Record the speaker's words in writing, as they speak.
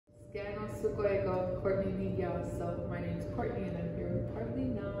Detenatgwa'ta, Courtney Media. So my name is Courtney and I'm here with Partly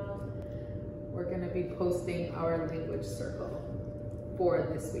Now. We're going to be posting our language circle for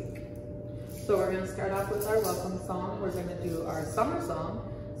this week. So we're going to start off with our welcome song. We're going to do our summer song.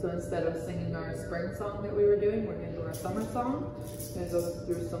 So instead of singing our spring song that we were doing, we're going to do our summer song. We're going to go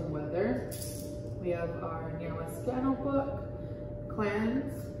through some weather. We have our Detenatgwa'ta book,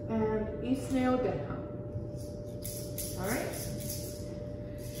 clans, and Detenatgwa'ta. Alright?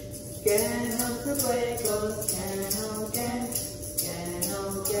 Detenatgwa'ta,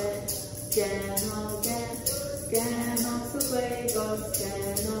 Detenatgwa'ta, Detenatgwa'ta,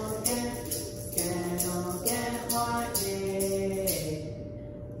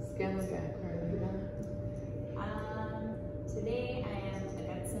 Today I am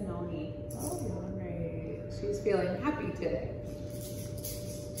Tagatsanoni. Oh, right. She's feeling happy today.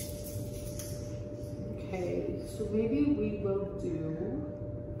 Okay, so maybe we'll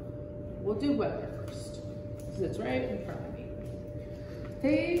do weather first, because it's right in front of me.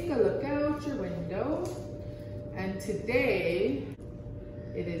 Take a look out your window, and today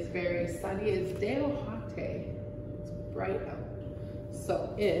it is very sunny. It's Detenatgwa'ta. It's bright out.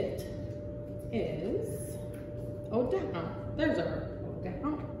 So it is Detenatgwa'ta. There's our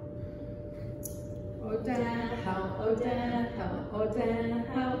Detenatgwa'ta.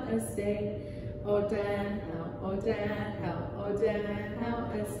 Detenatgwa'ta, stay.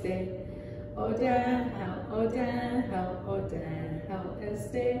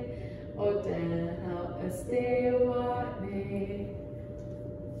 stay.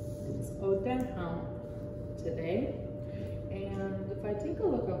 It's Detenatgwa'ta today. And if I take a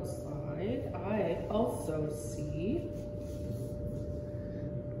look outside, I also see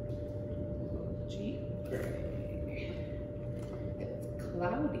gray. It's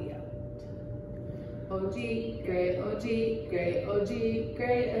cloudy out. gray, gray,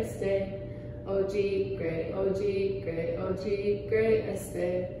 stay. gray,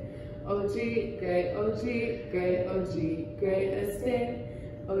 stay.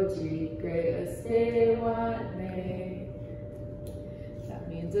 gray, stay. That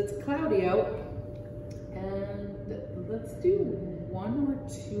means it's cloudy out. And let's do one or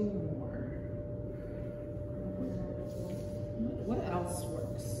two more. What else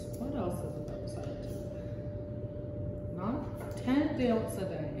works? What else is outside? Not 10 days a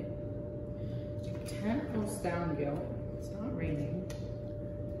day. 10 down. It's not raining.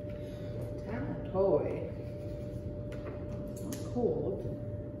 10 toy. It's not cold.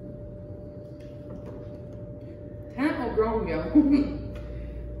 10 gromyo.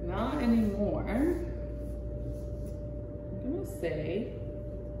 Not anymore. I'm gonna say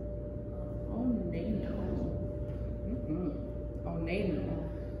Oneno. Oneno.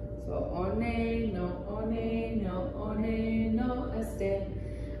 So Oneno, stay.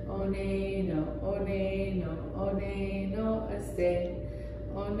 Oneno, stay.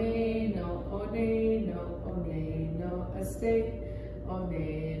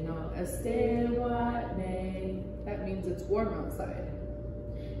 Stay. That means it's warm outside.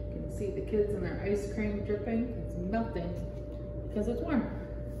 You can see the kids and their ice cream dripping. It's melting because it's warm.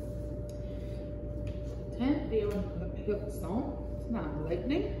 It's not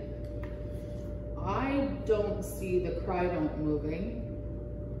lightning. I don't see the Cridont moving.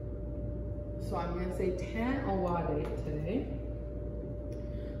 So I'm going to say Detenatgwa'ta today.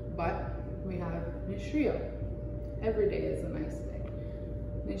 But we have Nishrio. Every day is a nice day.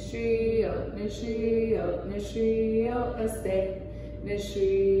 Nishrio, stay.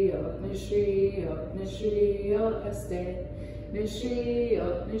 Nishrio, stay.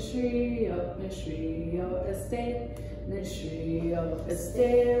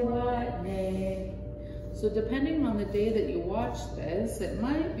 Stay. So depending on the day that you watch this, it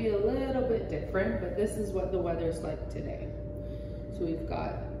might be a little bit different, but this is what the weather's like today. So we've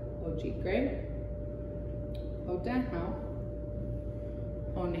got gray, Detenatgwa'ta,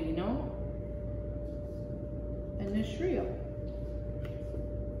 Oneno, and Nishrio.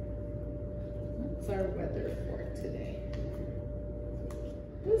 That's our weather for today.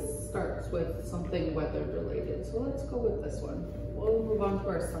 This starts with something weather related, so let's go with this one. We'll move on to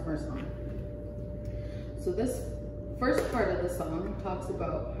our summer song. So this first part of the song talks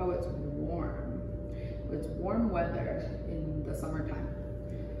about how it's warm. It's warm weather in the summertime.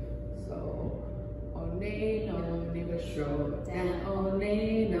 So, Oneno, niwashro, dan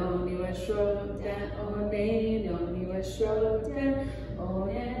Oneno, niwashro, dan Oneno, niwashro, dan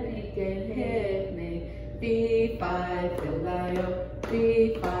Oneno, can hit me. B5 Vilayo,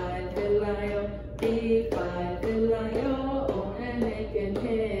 B5 Vilayo, B5 Vilayo, Oneno, can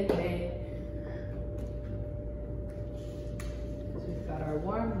hit me. So we've got our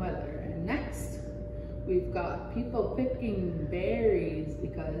warm weather, and next we've got people picking berries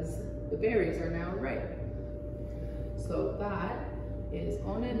because the berries are now ripe. So that is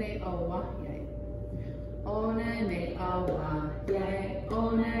onene awa yai. Onene awa yai.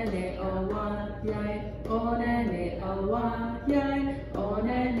 Onene awa yai. Onene awa yai.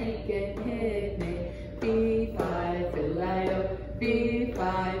 Onene kenhene. Be-fi filayo.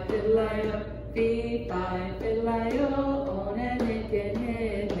 Be-fi filayo. Be-fi filayo. Onene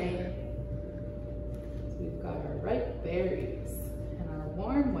kenhene. So we've got our ripe berries and our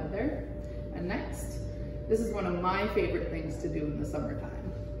warm weather. And next, this is one of my favorite things to do in the summertime.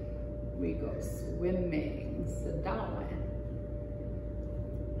 We go swimming, sadawe.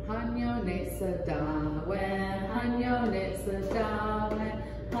 Hanyo ne sadawe, hanyo ne sadawe,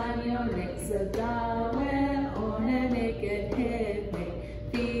 hanyo ne sadawe, one ne get hit me.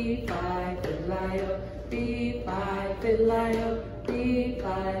 Be-fi filayo, be-fi filayo,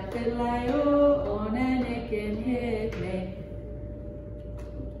 be-fi filayo, one ne can hit me.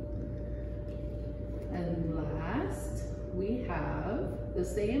 And last, we have the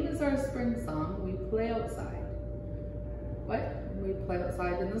same as our spring song, we play outside. What? We play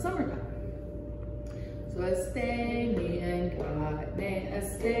outside in the summertime. So estay me and God me,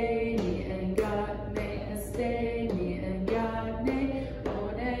 estay me and God me, estay me and God me,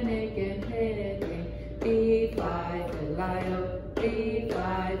 one can hit me. Be-fi filayo,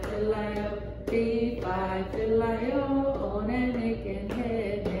 be-fi filayo, be-fi filayo, one can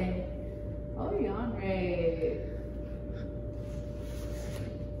hit me. Oh, Yanre.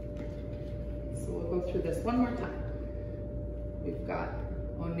 So we'll go through this one more time. We've got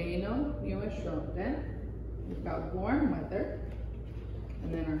oneno niwashronde. We've got warm weather.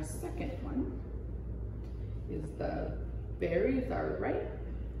 And then our second one is the berries are ripe.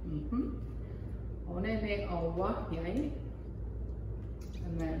 Onene awa yai.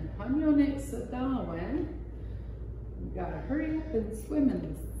 And then hanyone sadawen. We gotta hurry up and swim in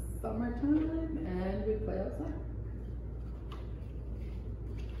the summertime, and we play outside.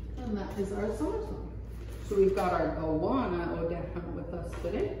 And that is our summer song. So we've got our Gowana Odeha with us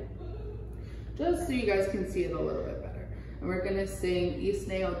today, just so you guys can see it a little bit better. And we're gonna sing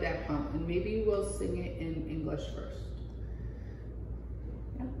Isne Odeha, and maybe we'll sing it in English first.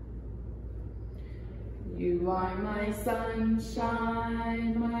 Yeah. You are my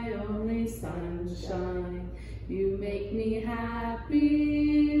sunshine, my only sunshine. You make me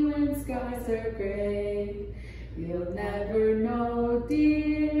happy when skies are gray. You'll never know,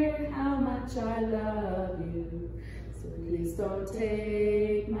 dear, how much I love you. So please don't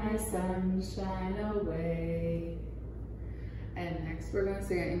take my sunshine away. And next we're gonna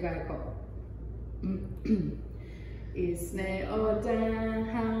sing it in Gaeko. Isne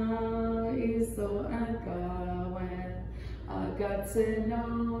odeha, iso agawen,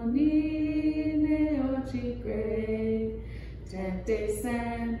 agatsenoni ne ochikre, tente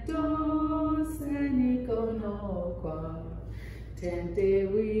sento seniko no kwa, tente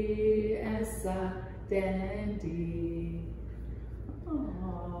we esa dendi.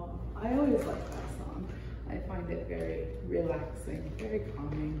 Oh, I always like that song. I find it very relaxing, very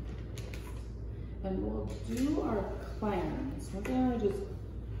calming. And we'll do our clans. We're gonna just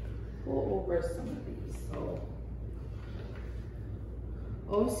go over some of these. So,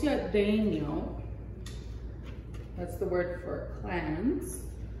 Osya Daño, that's the word for clans.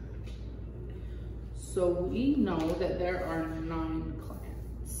 So we know that there are 9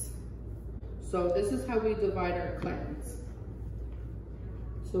 clans. So this is how we divide our clans.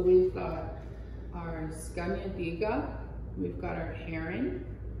 So we've got our Skanyadiga, we've got our heron.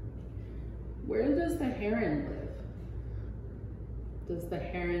 Where does the heron live? Does the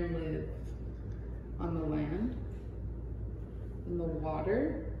heron live on the land, in the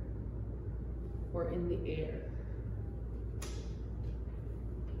water, or in the air?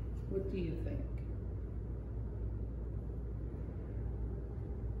 What do you think?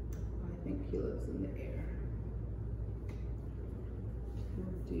 I think he lives in the air.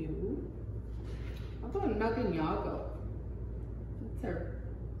 How about Naganyago? That's our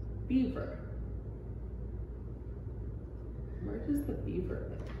beaver. Where does the beaver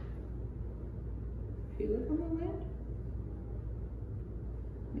live? Do you live on the land?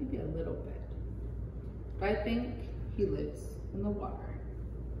 Maybe a little bit. But I think he lives in the water.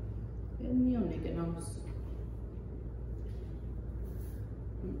 In the Oniganos.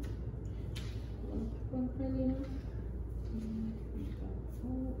 One for Lena. We've got a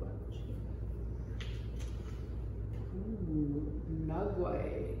whole bunch here. Ooh, Nugway.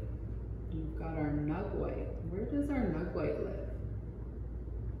 We've got our Nugway. Where does our Nugway live?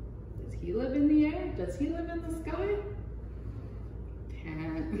 Does he live in the air? Does he live in the sky?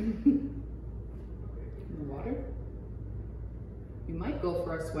 might go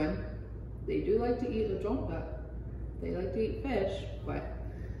for a swim. They do like to eat Detenatgwa'ta. They like to eat fish, but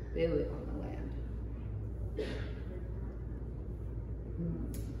they live on the land.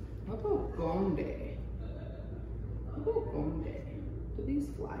 How about Gonde? How about Gonde? Do these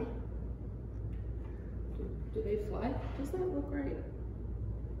fly? Do they fly? Does that look right?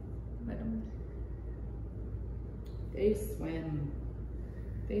 I don't know. They swim.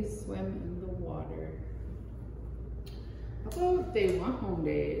 They swim in the water. How about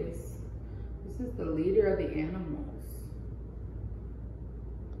Detenatgwa'ta? This is the leader of the animals.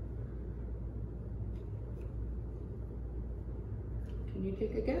 Can you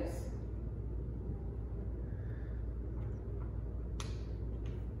take a guess?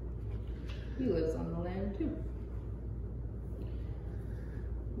 He lives on the land too.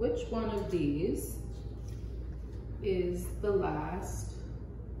 Which one of these is the last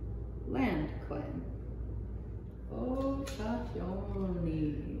land clan? Otahione.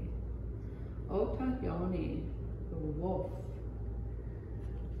 Otahione, the wolf,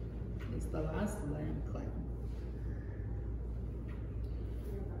 is the last land clan.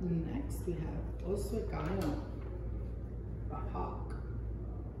 Next we have Oswego, the hawk.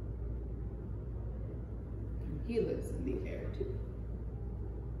 And he lives in the air too.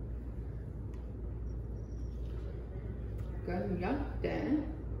 Ganyakte,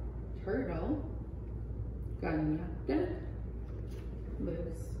 turtle. Ganyakte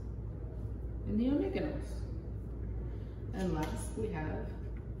lives in the Oniganos. And last we have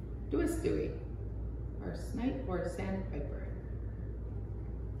Duistui, our snipe or sandpiper.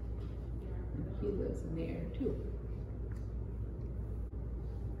 And he lives in the air too.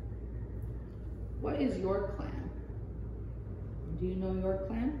 What is your clan? Do you know your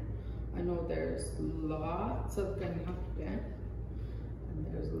clan? I know there's lots of Ganyakte, and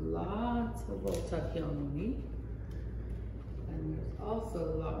there's lots of Otahione, and there's also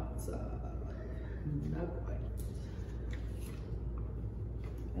lots of Detenatgwa'ta.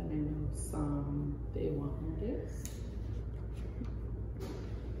 And I know some Detenatgwa'ta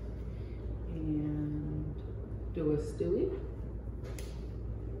and Duistui.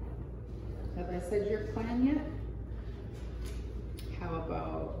 Have I said your clan yet? How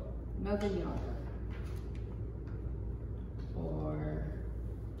about Cayuga or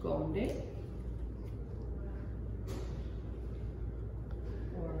Gonde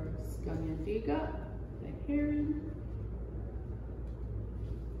or Detenatgwa'ta, the heron,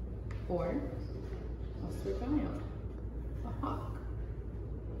 or Oswego, the hawk?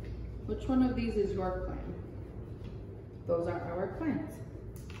 Which one of these is your clan? Those are our clans.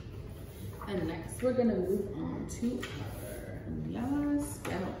 And next we're gonna move on to our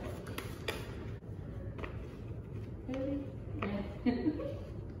scannel book. Ready?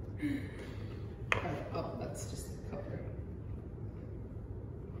 Alright, oh, that's just the cover.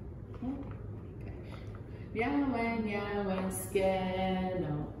 Okay. Nyawe,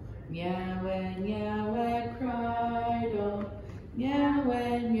 scannel. Nyawe, cried. Nyawe,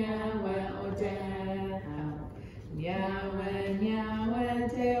 odell. Nyawe,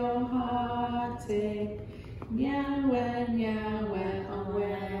 deohate. Nyawe,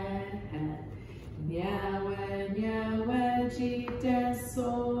 aware. Nyawe,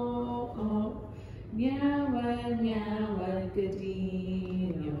 jideso. Nyawe,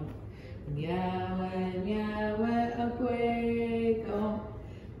 gadino. Nyawe, aguego.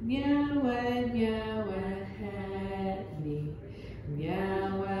 Nyawe, hetni.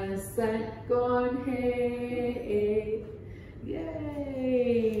 Nyawe, set gone, hey.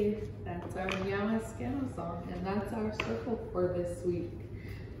 Yay! That's our Nyawa Scannel song, and that's our circle for this week.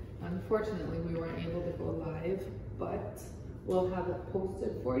 Unfortunately, we weren't able to go live, but we'll have it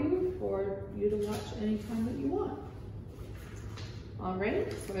posted for you to watch anytime that you want. All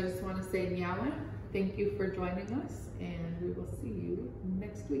right, so I just want to say Nyawa, thank you for joining us, and we will see you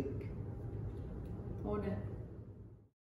next week. Ona.